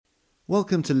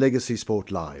Welcome to Legacy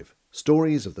Sport Live,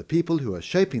 stories of the people who are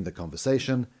shaping the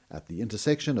conversation at the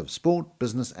intersection of sport,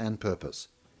 business and purpose.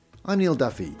 I'm Neill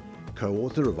Duffy,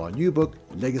 co-author of our new book,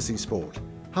 Legacy Sport,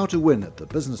 How to Win at the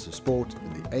Business of Sport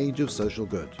in the Age of Social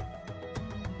Good.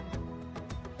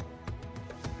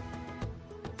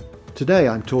 Today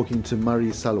I'm talking to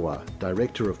Marie Sallois,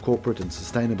 Director of Corporate and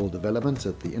Sustainable Development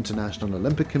at the International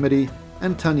Olympic Committee,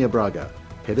 and Tania Braga,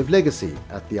 Head of Legacy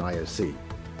at the IOC.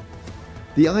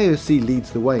 The IOC leads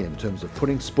the way in terms of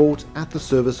putting sport at the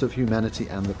service of humanity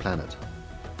and the planet.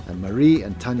 And Marie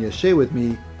and Tania share with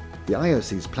me the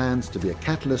IOC's plans to be a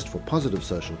catalyst for positive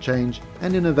social change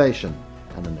and innovation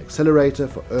and an accelerator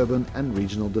for urban and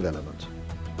regional development.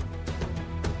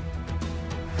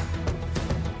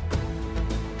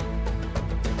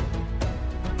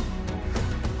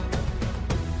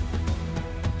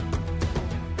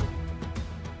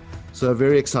 So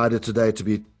very excited today to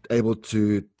be able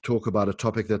to talk about a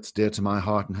topic that's dear to my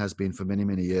heart and has been for many,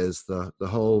 many years, the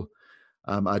whole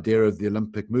idea of the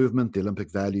Olympic movement, the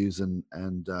Olympic values and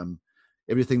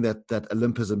everything that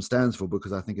Olympism stands for,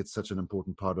 because I think it's such an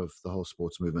important part of the whole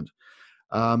sports movement.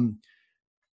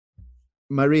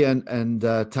 Marie and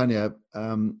Tania,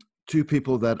 two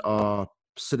people that are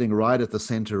sitting right at the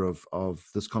center of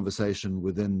this conversation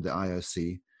within the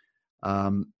IOC.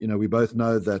 We both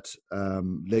know that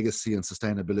legacy and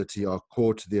sustainability are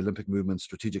core to the Olympic movement's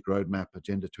strategic roadmap,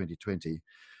 Agenda 2020.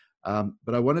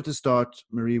 But I wanted to start,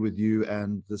 Marie, with you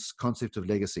and this concept of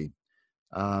legacy.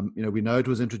 We know it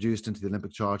was introduced into the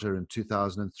Olympic Charter in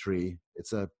 2003.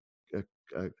 It's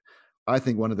I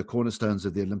think, one of the cornerstones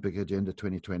of the Olympic Agenda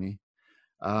 2020.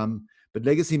 But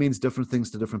legacy means different things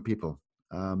to different people.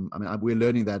 We're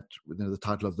learning that the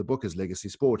title of the book is Legacy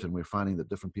Sport, and we're finding that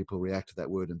different people react to that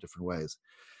word in different ways.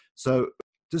 So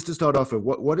just to start off with,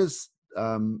 what does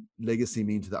legacy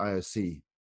mean to the IOC?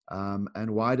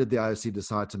 And why did the IOC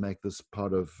decide to make this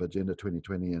part of Agenda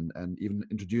 2020 and even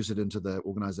introduce it into the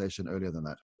organization earlier than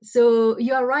that? So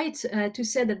you are right to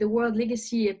say that the word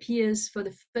legacy appears for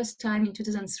the first time in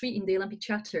 2003 in the Olympic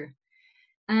Charter.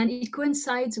 And it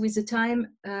coincides with the time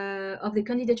of the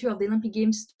candidature of the Olympic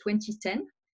Games 2010.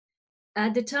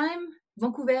 At the time,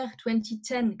 Vancouver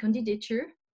 2010 candidature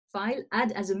file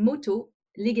had as a motto,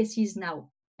 Legacies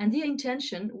Now. And their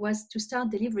intention was to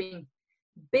start delivering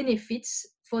benefits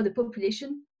for the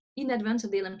population in advance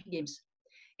of the Olympic Games.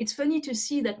 It's funny to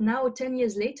see that now, 10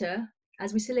 years later,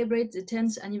 as we celebrate the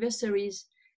 10th anniversaries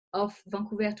of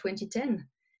Vancouver 2010,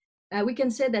 we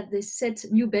can say that they set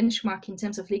new benchmark in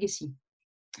terms of legacy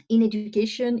in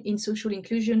education, in social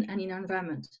inclusion, and in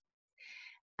environment.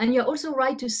 And you're also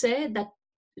right to say that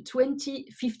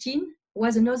 2015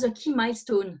 was another key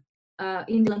milestone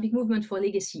in the Olympic movement for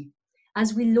legacy,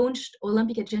 as we launched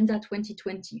Olympic Agenda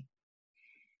 2020.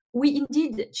 We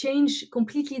indeed changed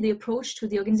completely the approach to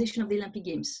the organization of the Olympic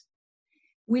Games.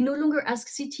 We no longer ask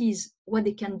cities what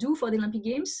they can do for the Olympic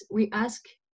Games. We ask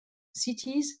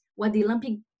cities what the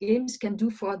Olympic Games can do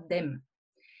for them.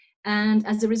 And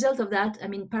as a result of that,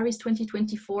 Paris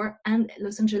 2024 and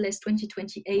Los Angeles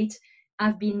 2028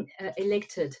 have been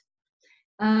elected.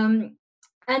 And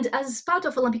as part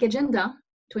of Olympic Agenda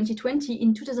 2020,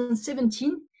 in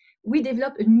 2017, we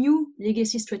developed a new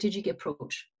legacy strategic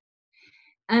approach.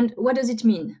 And what does it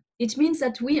mean? It means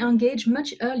that we engage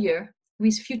much earlier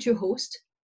with future hosts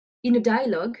in a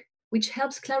dialogue which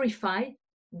helps clarify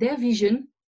their vision,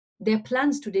 their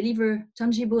plans to deliver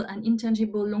tangible and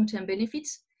intangible long-term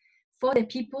benefits for their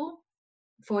people,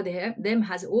 for them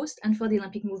as hosts, and for the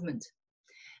Olympic movement.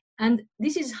 And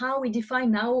this is how we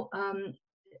define now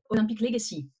Olympic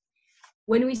legacy.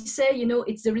 When we say,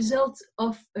 it's the result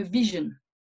of a vision.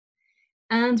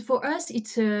 And for us, it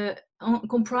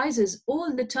comprises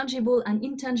all the tangible and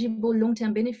intangible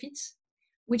long-term benefits,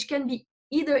 which can be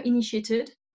either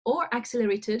initiated or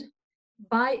accelerated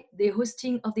by the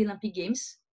hosting of the Olympic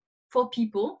Games for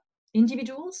people,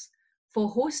 individuals, for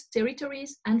host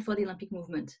territories, and for the Olympic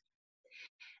movement.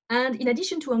 And in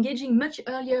addition to engaging much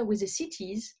earlier with the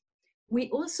cities, we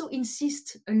also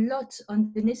insist a lot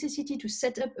on the necessity to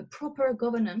set up a proper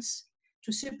governance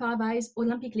to supervise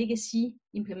Olympic legacy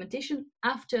implementation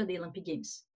after the Olympic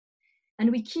Games.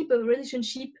 And we keep a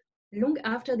relationship long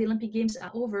after the Olympic Games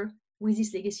are over with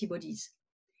these legacy bodies.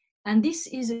 And this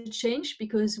is a change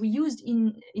because we used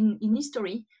in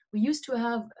history, we used to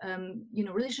have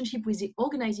relationship with the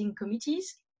organizing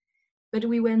committees, but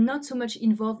we were not so much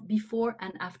involved before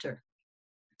and after.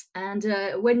 And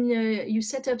when you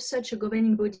set up such a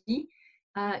governing body,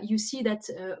 you see that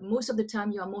most of the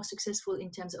time you are more successful in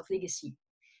terms of legacy.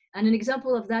 And an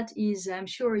example of that is, I'm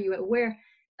sure you are aware,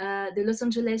 the Los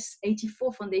Angeles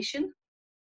 84 Foundation,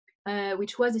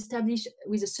 which was established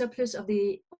with a surplus of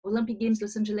the Olympic Games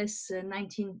Los Angeles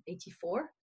 1984.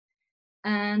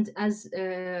 And as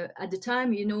at the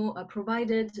time,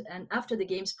 provided, and after the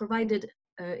games, provided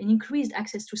an increased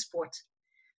access to sport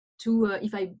to,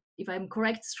 if I'm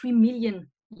correct, 3 million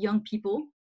young people.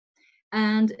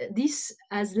 And this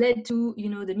has led to,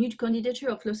 the new candidature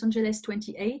of Los Angeles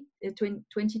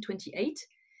 2028.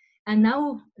 And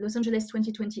now Los Angeles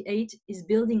 2028 is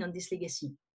building on this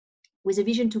legacy with a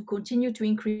vision to continue to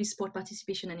increase sport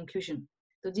participation and inclusion.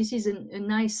 So this is a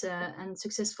nice and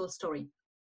successful story.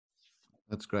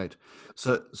 That's great.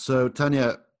 So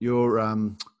Tania,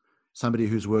 you're somebody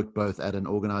who's worked both at an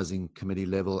organizing committee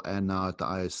level and now at the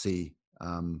IOC.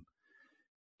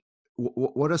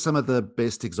 What are some of the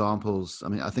best examples? I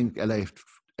mean, I think LA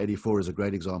 84 is a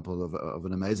great example of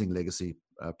an amazing legacy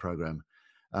program.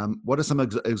 What are some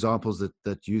examples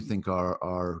that you think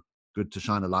are good to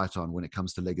shine a light on when it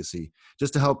comes to legacy,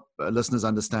 just to help listeners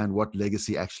understand what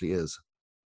legacy actually is?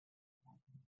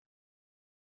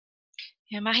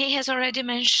 Yeah, Marie has already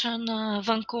mentioned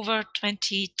Vancouver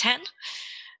 2010,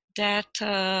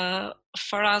 that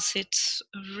for us it's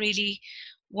really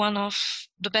one of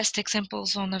the best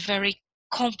examples on a very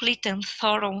complete and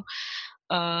thorough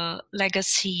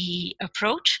legacy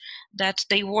approach, that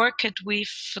they worked with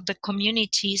the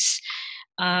communities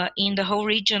in the whole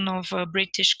region of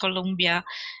British Columbia,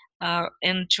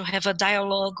 and to have a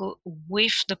dialogue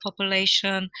with the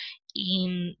population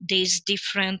in these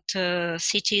different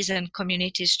cities and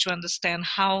communities to understand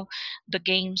how the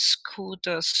games could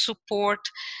support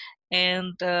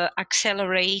and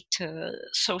accelerate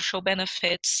social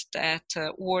benefits that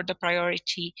were the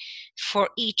priority for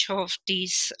each of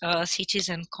these cities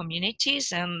and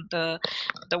communities. And the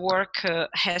work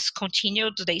has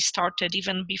continued. They started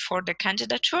even before the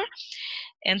candidature.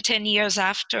 And 10 years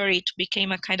after, it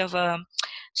became a kind of a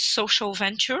social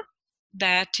venture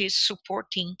that is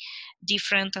supporting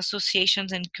different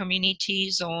associations and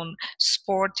communities on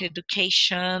sport,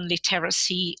 education,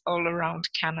 literacy all around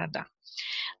Canada.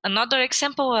 Another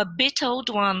example, a bit old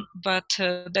one, but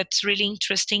that's really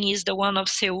interesting, is the one of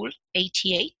Seoul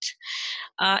 88,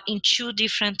 in two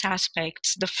different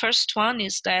aspects. The first one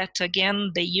is that,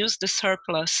 again, they used the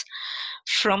surplus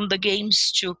from the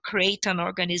games to create an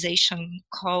organization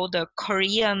called the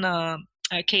Korean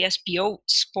KSPO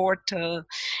Sport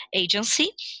Agency.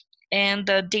 And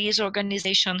this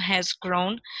organization has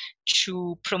grown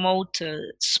to promote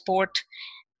sport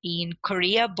in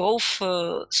Korea, both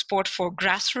sport for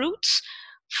grassroots,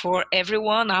 for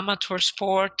everyone, amateur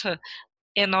sport,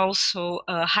 and also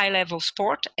high-level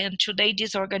sport. And today,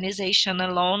 this organization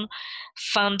alone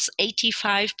funds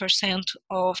 85%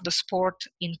 of the sport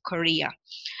in Korea.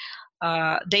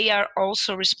 They are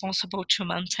also responsible to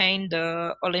maintain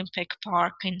the Olympic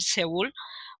Park in Seoul,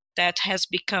 that has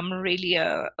become really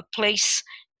a place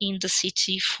in the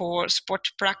city for sport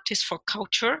practice, for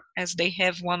culture, as they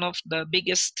have one of the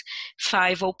biggest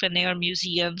 5 open-air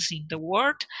museums in the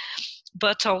world,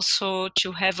 but also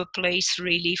to have a place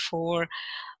really for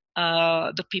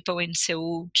the people in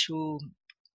Seoul to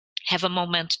have a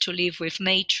moment to live with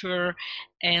nature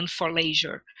and for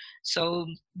leisure. So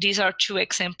these are 2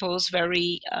 examples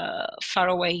very far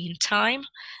away in time,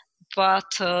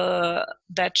 but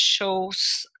that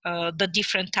shows the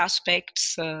different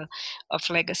aspects of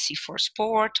legacy for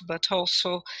sport, but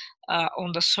also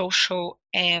on the social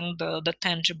and the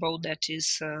tangible, that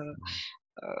is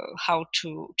how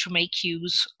to make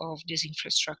use of this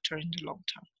infrastructure in the long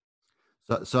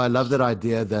term. So I love that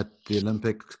idea that the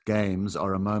Olympic Games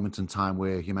are a moment in time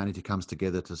where humanity comes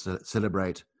together to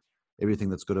celebrate everything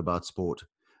that's good about sport.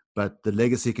 But the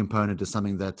legacy component is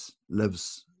something that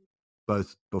lives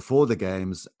both before the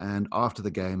games and after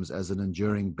the games as an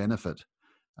enduring benefit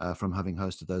from having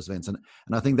hosted those events. And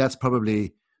I think that's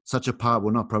probably such a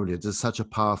it's such a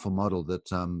powerful model that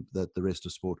that the rest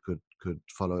of sport could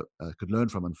follow, could learn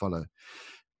from and follow.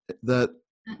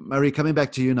 Marie, coming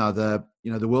back to you now, the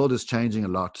world is changing a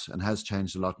lot and has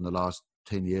changed a lot in the last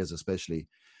 10 years, especially.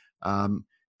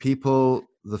 People,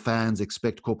 the fans,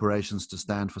 expect corporations to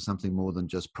stand for something more than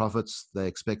just profits. They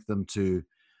expect them to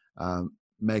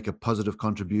make a positive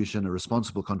contribution, a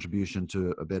responsible contribution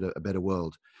to a better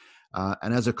world.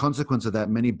 And as a consequence of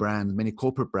that, many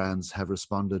corporate brands have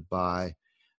responded by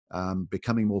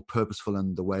becoming more purposeful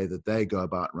in the way that they go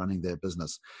about running their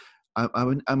business.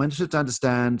 I'm interested to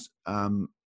understand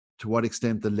to what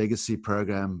extent the legacy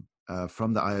program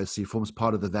from the IOC forms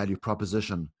part of the value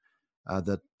proposition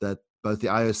that both the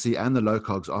IOC and the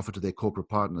LOCOGs offer to their corporate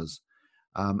partners.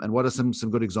 And what are some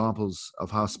good examples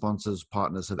of how sponsors,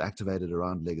 partners have activated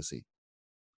around legacy?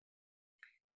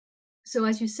 So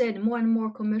as you said, more and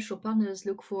more commercial partners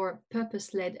look for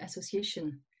purpose-led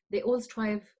association. They all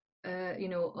strive,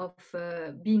 of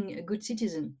being a good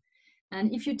citizen.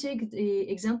 And if you take the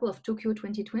example of Tokyo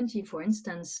 2020, for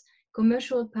instance,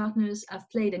 commercial partners have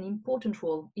played an important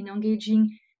role in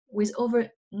engaging with over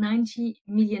 90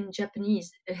 million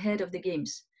Japanese ahead of the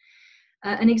games.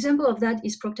 An example of that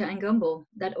is Procter & Gamble,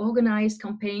 that organized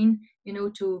campaign,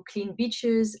 to clean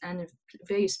beaches and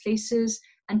various places,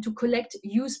 and to collect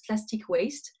used plastic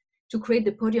waste to create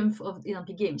the podium of the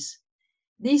Olympic Games.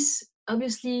 This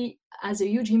obviously has a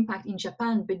huge impact in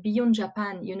Japan, but beyond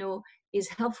Japan, is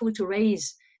helpful to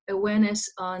raise awareness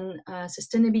on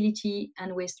sustainability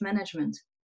and waste management.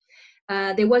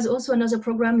 There was also another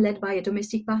program led by a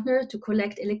domestic partner to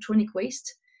collect electronic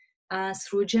waste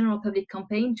through a general public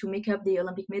campaign to make up the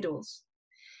Olympic medals.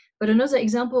 But another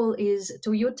example is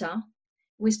Toyota,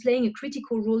 who is playing a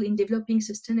critical role in developing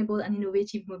sustainable and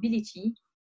innovative mobility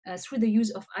through the use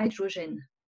of hydrogen.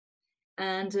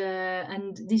 And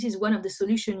this is one of the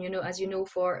solutions, as you know,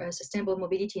 for sustainable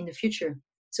mobility in the future.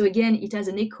 So again, it has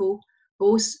an echo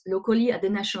both locally at the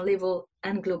national level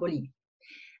and globally.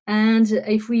 And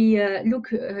if we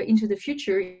look into the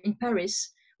future in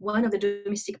Paris, one of the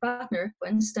domestic partners, for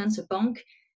instance, a bank,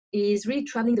 is really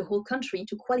traveling the whole country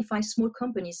to qualify small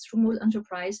companies, small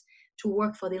enterprise, to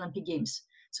work for the Olympic Games.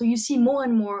 So you see more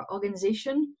and more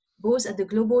organizations, both at the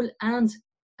global and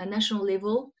a national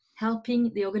level,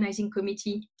 helping the organizing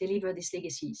committee deliver these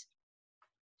legacies.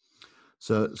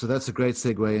 So that's a great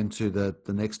segue into the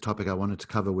next topic I wanted to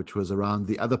cover, which was around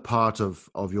the other part of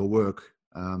your work,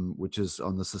 which is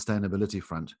on the sustainability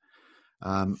front.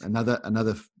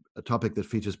 Another topic that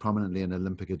features prominently in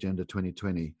Olympic Agenda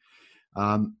 2020.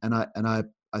 And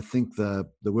I think the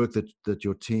work that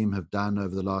your team have done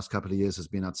over the last couple of years has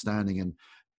been outstanding. And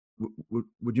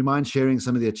would you mind sharing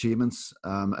some of the achievements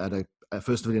at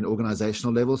first of all, an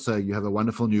organizational level? So you have a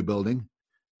wonderful new building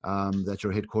that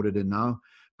you're headquartered in now,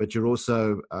 but you're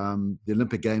also the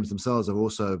Olympic Games themselves have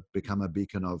also become a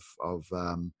beacon of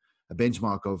a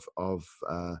benchmark of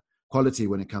quality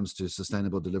when it comes to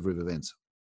sustainable delivery of events.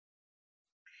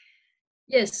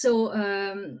 Yes, so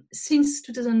since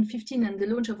 2015 and the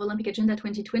launch of Olympic Agenda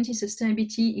 2020,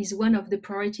 sustainability is one of the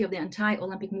priority of the entire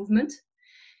Olympic movement.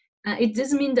 It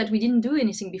doesn't mean that we didn't do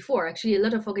anything before. Actually, a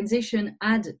lot of organizations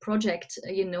had projects,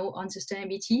 on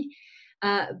sustainability,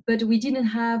 but we didn't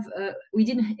have.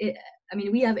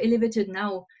 We have elevated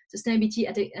now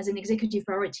sustainability as an executive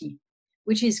priority,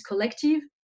 which is collective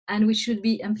and which should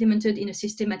be implemented in a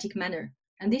systematic manner.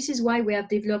 And this is why we have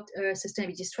developed a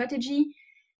sustainability strategy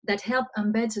that help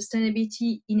embed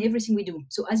sustainability in everything we do.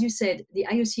 So as you said, the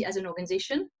IOC as an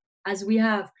organization, as we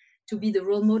have to be the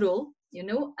role model,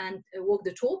 and walk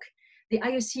the talk, the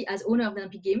IOC as owner of the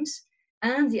Olympic Games,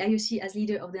 and the IOC as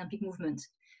leader of the Olympic movement.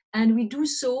 And we do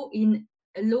so in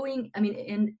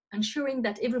and ensuring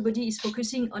that everybody is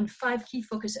focusing on 5 key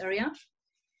focus areas.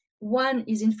 One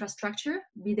is infrastructure,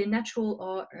 be they natural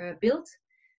or built.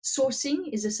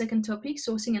 Sourcing is the second topic,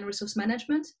 sourcing and resource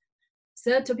management.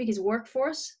 Third topic is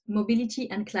workforce, mobility,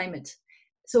 and climate.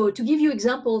 So to give you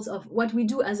examples of what we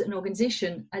do as an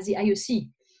organization, as the IOC,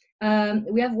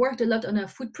 we have worked a lot on our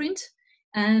footprint,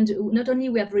 and not only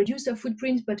we have reduced our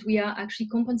footprint, but we are actually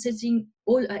compensating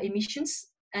all our emissions,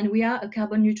 and we are a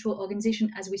carbon neutral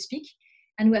organization as we speak,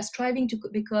 and we are striving to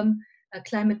become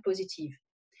climate positive.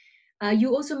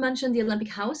 You also mentioned the Olympic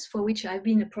House, for which I've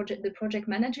been the project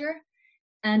manager.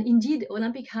 And indeed,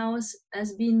 Olympic House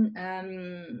has been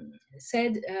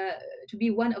said to be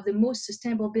one of the most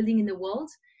sustainable buildings in the world.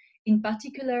 In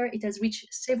particular, it has reached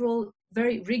several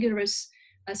very rigorous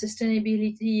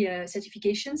sustainability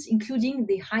certifications, including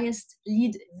the highest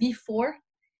LEED V4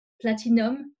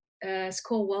 Platinum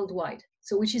score worldwide.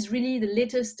 So which is really the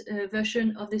latest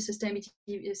version of the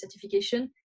sustainability certification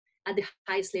at the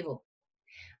highest level.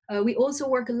 We also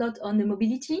work a lot on the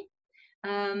mobility.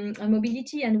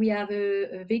 And we have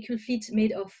a vehicle fleet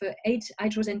made of 8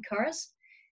 hydrogen cars.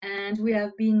 And we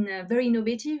have been very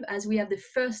innovative, as we have the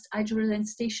first hydrogen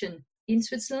station in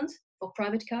Switzerland for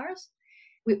private cars.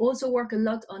 We also work a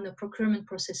lot on the procurement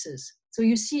processes. So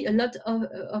you see a lot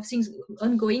of things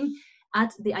ongoing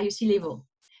at the IOC level.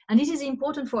 And this is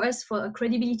important for us for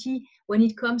credibility when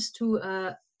it comes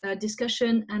to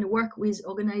discussion and work with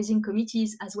organizing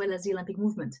committees as well as the Olympic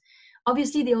movement.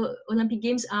 Obviously, the Olympic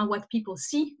Games are what people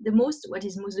see the most, what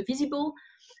is most visible,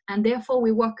 and therefore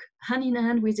we work hand in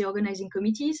hand with the organizing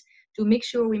committees to make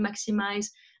sure we maximize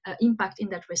impact in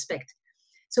that respect.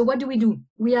 So what do?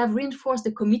 We have reinforced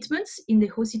the commitments in the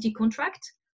host city contract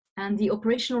and the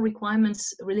operational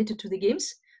requirements related to the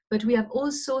Games but we have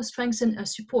also strengthened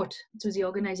support to the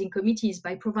organizing committees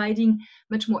by providing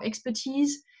much more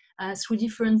expertise through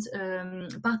different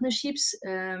partnerships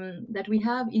that we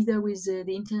have, either with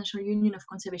the International Union of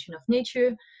Conservation of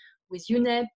Nature, with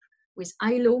UNEP, with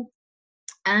ILO.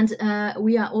 And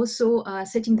we are also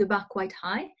setting the bar quite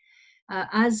high,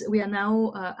 as we are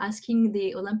now asking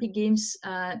the Olympic Games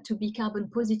to be carbon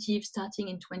positive starting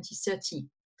in 2030.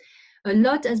 A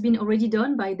lot has been already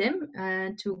done by them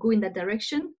to go in that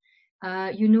direction.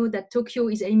 You know that Tokyo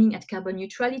is aiming at carbon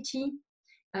neutrality.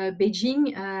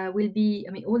 Beijing will be,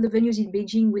 all the venues in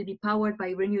Beijing will be powered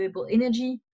by renewable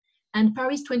energy. And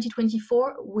Paris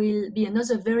 2024 will be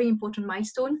another very important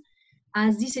milestone,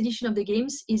 as this edition of the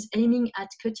Games is aiming at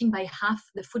cutting by half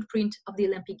the footprint of the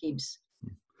Olympic Games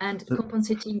and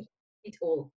compensating it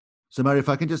all. So, Marie, if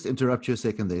I can just interrupt you a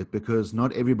second there, because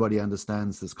not everybody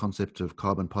understands this concept of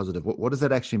carbon positive. What does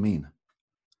that actually mean?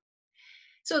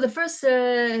 So the first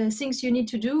things you need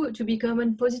to do to be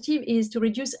carbon positive is to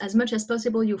reduce as much as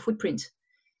possible your footprint,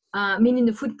 meaning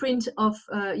the footprint of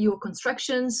your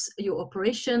constructions, your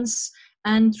operations,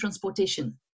 and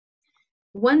transportation.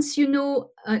 Once you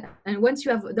know, and once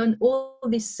you have done all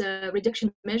these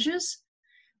reduction measures,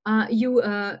 you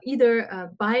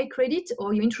either buy credit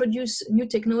or you introduce new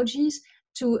technologies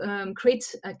to create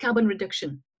a carbon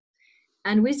reduction.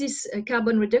 And with this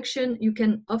carbon reduction, you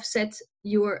can offset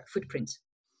your footprint.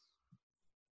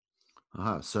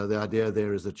 So the idea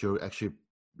there is that you're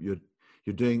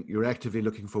actively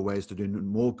looking for ways to do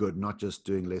more good, not just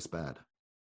doing less bad.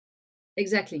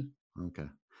 Exactly. Okay.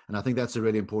 And I think that's a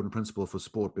really important principle for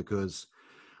sport, because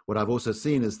what I've also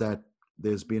seen is that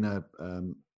there's been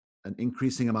an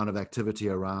increasing amount of activity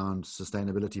around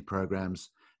sustainability programs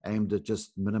aimed at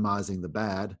just minimizing the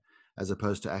bad, as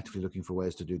opposed to actively looking for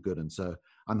ways to do good. And so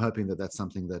I'm hoping that that's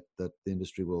something that the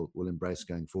industry will embrace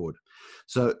going forward.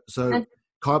 So sorry,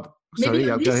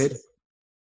 yeah, go ahead.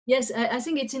 Yes, I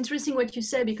think it's interesting what you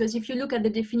said, because if you look at the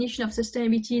definition of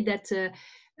sustainability that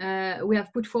we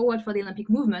have put forward for the Olympic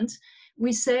movement,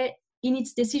 we say in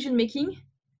its decision making,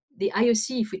 the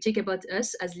IOC, if we take about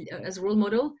us as a role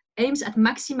model, aims at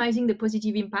maximizing the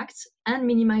positive impacts and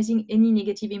minimizing any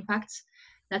negative impacts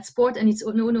that sport and its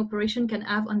own operation can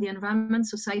have on the environment,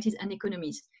 societies, and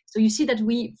economies. So you see that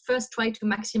we first try to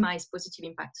maximize positive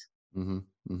impact. Mm-hmm,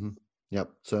 mm-hmm. Yep,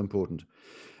 so important.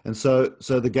 And so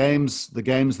the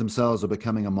games themselves are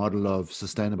becoming a model of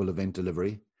sustainable event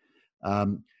delivery.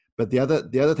 But the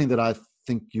other thing that I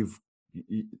think the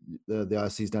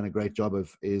IOC has done a great job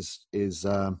of is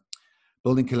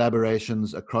building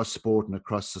collaborations across sport and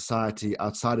across society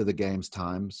outside of the games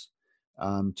times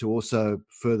to also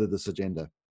further this agenda.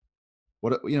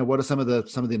 What are some of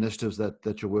the initiatives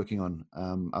that you're working on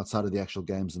outside of the actual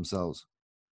games themselves?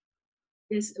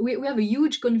 Yes, we have a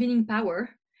huge convening power,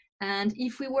 and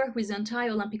if we work with the entire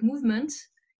Olympic movement,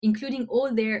 including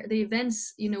all the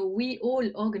events we all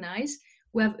organize,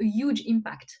 we have a huge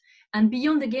impact. And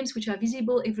beyond the games, which are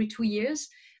visible every 2 years,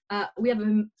 we have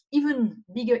an even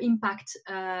bigger impact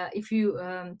if you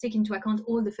take into account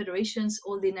all the federations,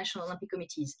 all the national Olympic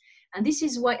committees. And this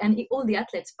is why, and all the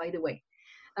athletes, by the way.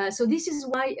 So this is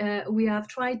why we have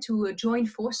tried to join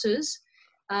forces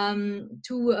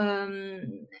to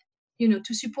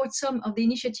support some of the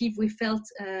initiatives we felt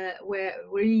were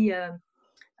really,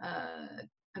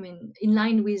 in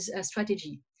line with a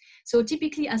strategy. So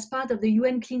typically, as part of the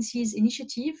UN Clean Seas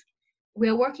initiative, we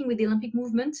are working with the Olympic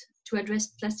movement to address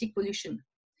plastic pollution.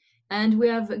 And we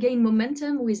have gained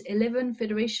momentum with 11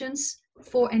 federations,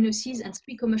 4 NOCs, and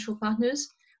 3 commercial partners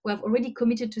who have already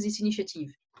committed to this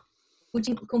initiative,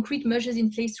 putting concrete measures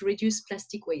in place to reduce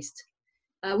plastic waste.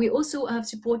 We also have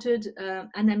supported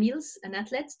Anna Mills, an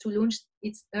athlete, to launch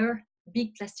her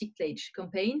Big Plastic Pledge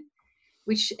campaign,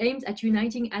 which aimed at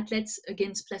uniting athletes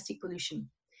against plastic pollution.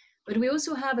 But we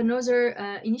also have another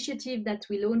initiative that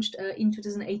we launched in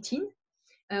 2018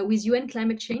 with UN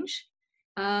Climate Change.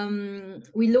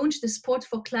 We launched the Sport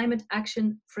for Climate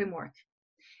Action Framework.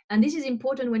 And this is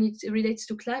important when it relates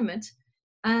to climate,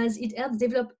 as it helps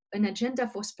develop an agenda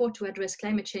for sport to address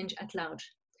climate change at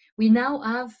large. We now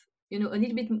have, a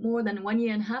little bit more than 1.5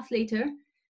 years later,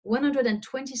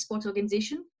 120 sport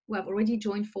organizations who have already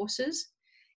joined forces,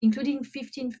 including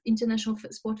 15 international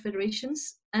sport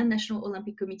federations and national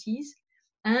Olympic committees,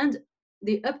 and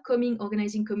the upcoming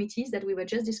organizing committees that we were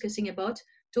just discussing about,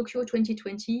 Tokyo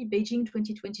 2020, Beijing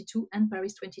 2022, and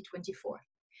Paris 2024.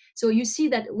 So you see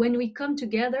that when we come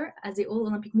together as the All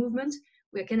Olympic movement,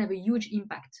 we can have a huge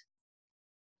impact.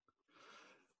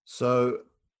 So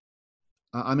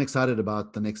I'm excited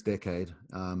about the next decade.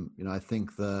 I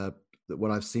think that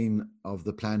what I've seen of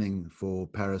the planning for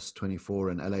Paris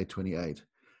 24 and LA 28,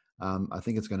 I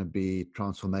think it's going to be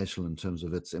transformational in terms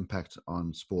of its impact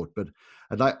on sport. But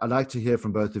I'd like to hear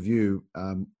from both of you,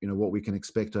 what we can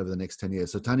expect over the next 10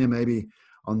 years. So Tania, maybe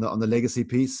on the legacy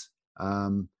piece,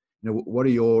 what are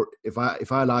your, if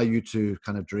I allow you to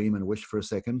kind of dream and wish for a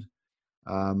second,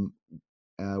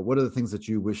 what are the things that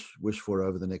you wish for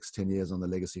over the next 10 years on the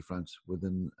legacy front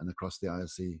within and across the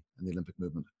IOC and the Olympic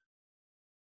movement?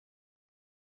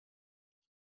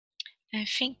 I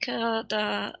think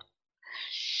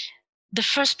the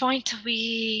first point,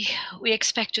 we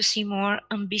expect to see more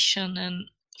ambition and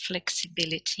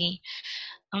flexibility.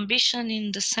 Ambition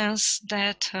in the sense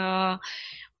that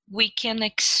we can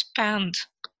expand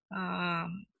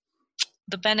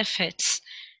the benefits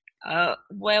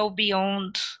well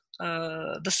beyond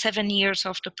the 7 years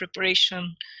of the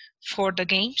preparation for the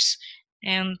games,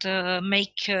 and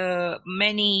make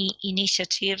many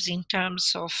initiatives in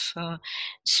terms of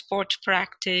sport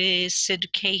practice,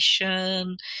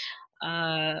 education,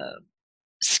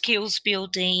 skills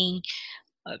building,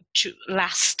 to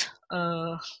last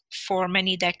for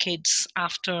many decades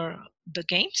after the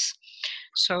games.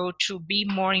 So to be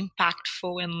more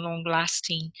impactful and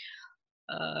long-lasting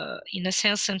in a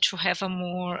sense, and to have a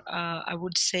more, I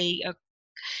would say, a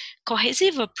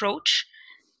cohesive approach,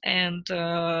 and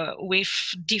with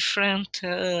different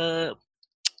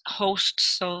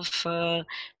hosts of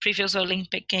previous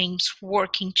Olympic Games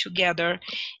working together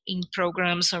in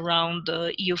programs around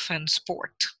youth and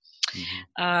sport.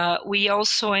 Mm-hmm. We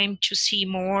also aim to see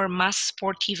more mass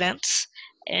sport events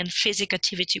and physical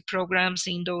activity programs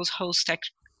in those host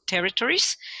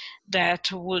territories that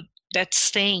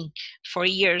staying for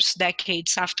years,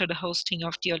 decades after the hosting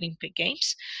of the Olympic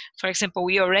Games. For example,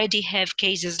 we already have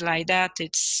cases like that.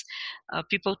 It's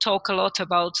people talk a lot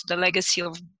about the legacy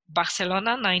of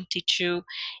Barcelona '92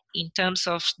 in terms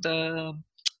of the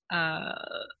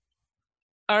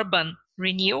urban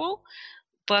renewal,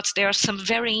 but there are some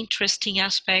very interesting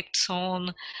aspects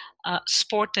on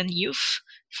sport and youth.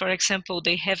 For example,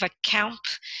 they have a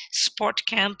sport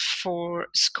camp for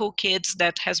school kids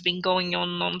that has been going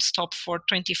on non-stop for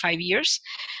 25 years,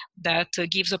 that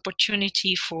gives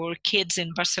opportunity for kids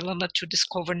in Barcelona to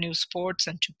discover new sports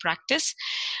and to practice.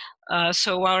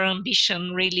 So our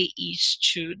ambition really is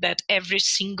that every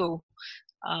single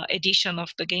edition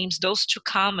of the games, those to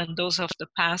come and those of the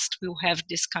past, will have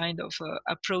this kind of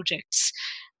projects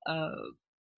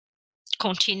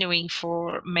continuing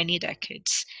for many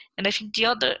decades. And I think the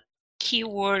other key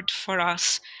word for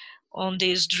us on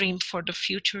this dream for the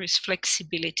future is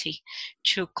flexibility,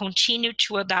 to continue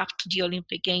to adapt the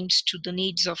Olympic Games to the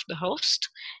needs of the host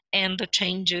and the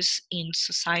changes in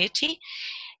society.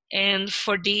 And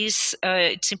for this,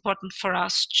 it's important for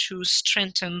us to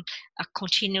strengthen a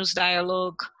continuous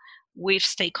dialogue with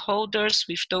stakeholders,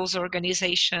 with those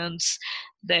organizations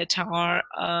that are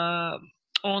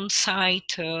on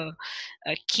site,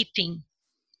 keeping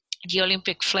the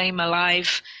Olympic flame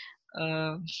alive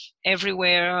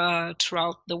everywhere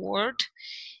throughout the world.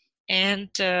 And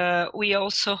we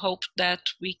also hope that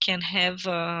we can have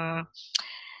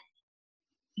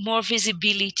more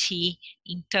visibility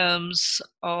in terms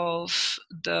of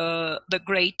the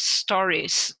great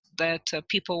stories that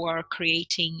people are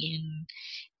creating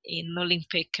in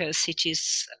Olympic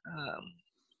cities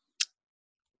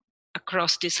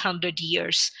across this 100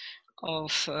 years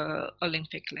of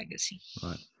Olympic legacy.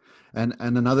 Right. And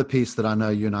another piece that I know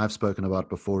you and I have spoken about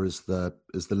before is the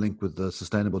link with the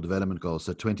Sustainable Development Goals.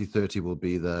 So 2030 will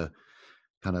be the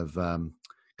kind of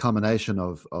culmination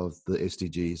of the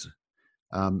SDGs.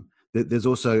 There's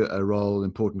also a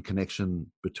important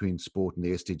connection between sport and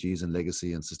the SDGs and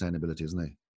legacy and sustainability, isn't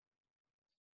there?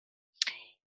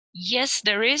 Yes,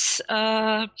 there is.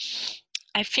 I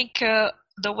think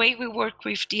the way we work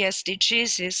with the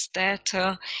SDGs is that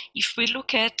if we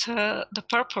look at the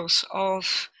purpose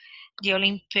of the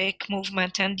Olympic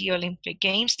movement and the Olympic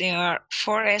Games, there are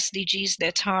 4 SDGs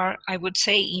that are, I would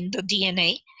say, in the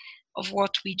DNA of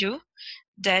what we do.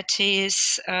 That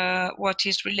is what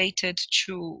is related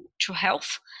to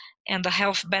health and the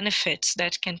health benefits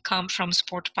that can come from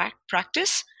sport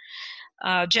practice,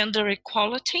 gender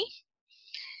equality,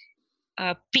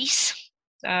 peace.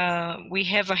 We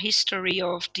have a history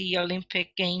of the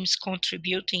Olympic Games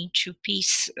contributing to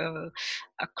peace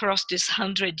across this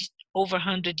over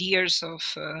 100 years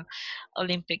of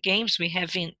Olympic Games. We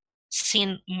have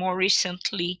seen more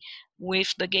recently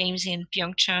with the games in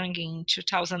Pyeongchang in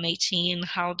 2018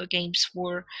 how the games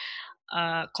were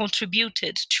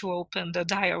contributed to open the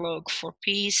dialogue for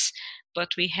peace.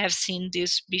 But we have seen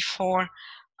this before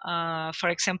For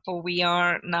example, we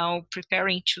are now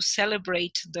preparing to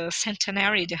celebrate the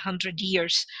centenary, the 100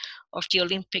 years of the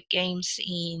Olympic Games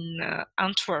in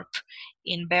Antwerp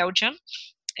in Belgium.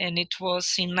 And it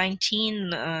was in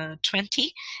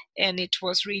 1920, and it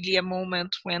was really a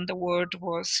moment when the world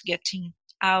was getting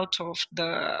out of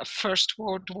the First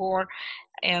World War,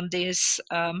 and this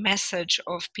message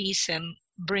of peace and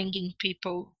bringing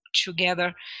people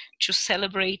together to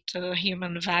celebrate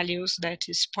human values that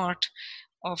is part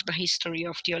of the history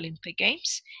of the Olympic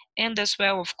Games, and as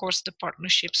well, of course, the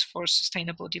partnerships for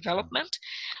sustainable development.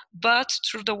 But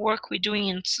through the work we're doing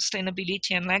in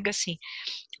sustainability and legacy,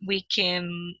 we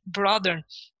can broaden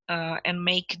and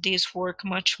make this work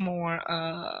much more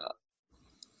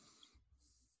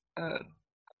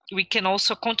we can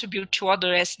also contribute to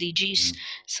other SDGs,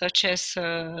 such as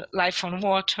life on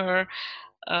water,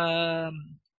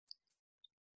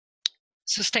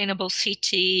 sustainable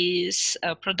cities,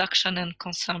 production and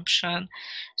consumption.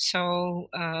 So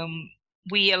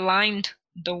we aligned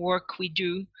the work we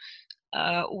do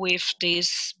with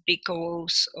these big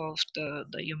goals of the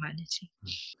humanity.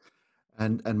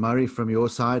 And Marie, from your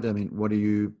side, I mean, what do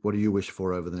you wish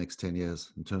for over the next 10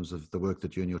 years in terms of the work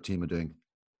that you and your team are doing?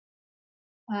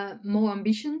 More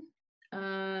ambition.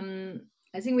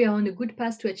 I think we are on a good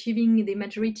path to achieving the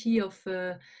majority of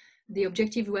the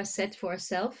objective we have set for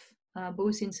ourselves,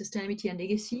 both in sustainability and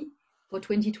legacy for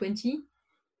 2020.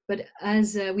 But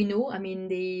as we know, I mean,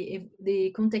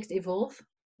 the context evolve,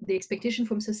 the expectation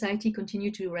from society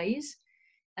continue to raise,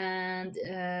 and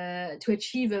to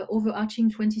achieve overarching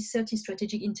 2030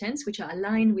 strategic intents, which are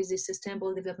aligned with the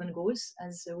Sustainable Development Goals,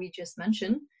 as we just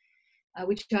mentioned,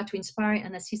 which are to inspire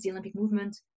and assist the Olympic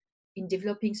movement in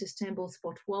developing sustainable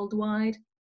sport worldwide,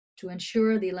 to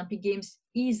ensure the Olympic Games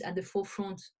is at the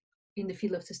forefront in the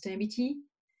field of sustainability,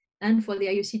 and for the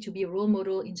IOC to be a role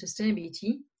model in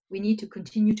sustainability, we need to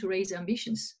continue to raise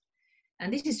ambitions.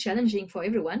 And this is challenging for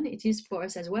everyone. It is for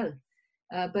us as well.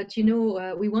 But you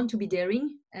know, we want to be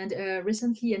daring, and a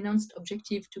recently announced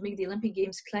objective to make the Olympic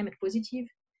Games climate positive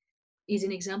is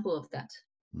an example of that.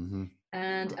 Mm-hmm.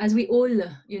 And as we all,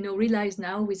 you know, realize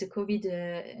now with the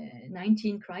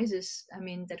COVID-19 crisis, I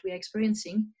mean, that we are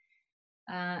experiencing,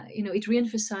 you know, it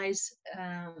reemphasizes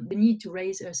the need to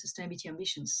raise our sustainability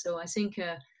ambitions. So I think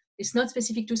it's not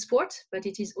specific to sport, but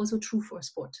it is also true for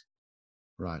sport.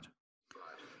 Right.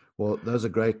 Well, those are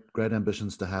great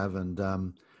ambitions to have. And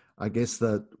I guess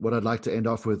that what I'd like to end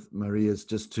off with, Marie, is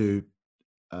just to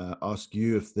ask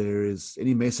you if there is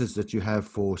any message that you have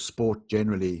for sport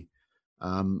generally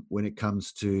when it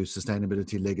comes to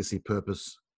sustainability, legacy,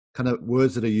 purpose, kind of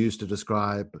words that are used to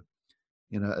describe,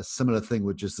 you know, a similar thing,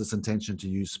 which is this intention to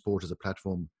use sport as a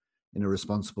platform in a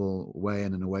responsible way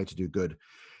and in a way to do good.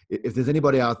 If there's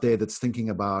anybody out there that's thinking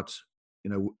about,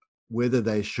 you know, whether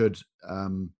they should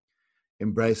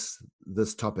embrace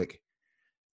this topic,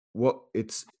 I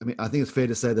think it's fair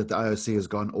to say that the IOC has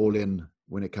gone all in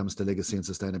when it comes to legacy and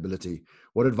sustainability.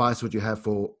 What advice would you have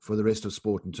for the rest of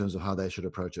sport in terms of how they should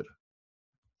approach it?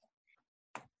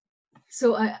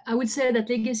 So I would say that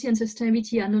legacy and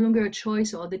sustainability are no longer a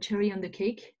choice or the cherry on the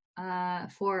cake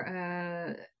for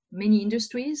many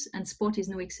industries, and sport is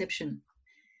no exception.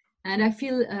 And I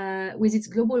feel with its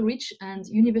global reach and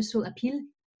universal appeal,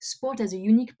 sport has a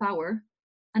unique power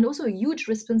and also a huge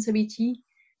responsibility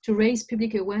to raise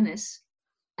public awareness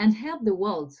and help the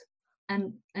world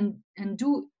and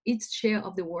do its share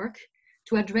of the work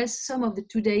to address some of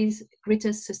today's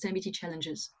greatest sustainability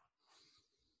challenges.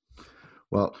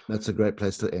 Well, that's a great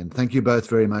place to end. Thank you both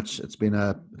very much. It's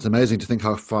amazing to think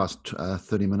how fast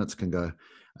 30 minutes can go.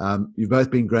 You've both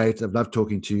been great. I've loved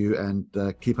talking to you, and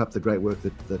keep up the great work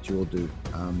that you all do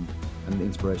and the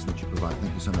inspiration that you provide.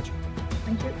 Thank you so much.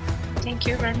 Thank you. Thank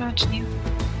you very much, Neill.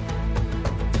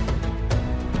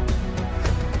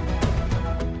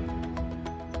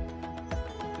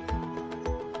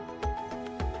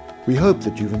 We hope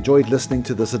that you've enjoyed listening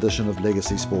to this edition of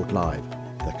Legacy Sport Live,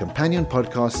 the companion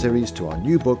podcast series to our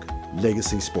new book,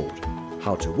 Legacy Sport: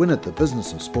 How to Win at the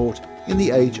Business of Sport in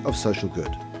the Age of Social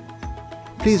Good.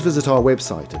 Please visit our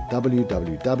website at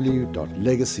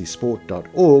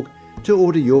www.legacysport.org to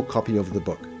order your copy of the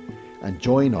book and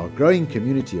join our growing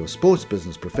community of sports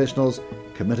business professionals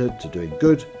committed to doing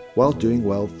good while doing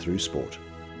well through sport.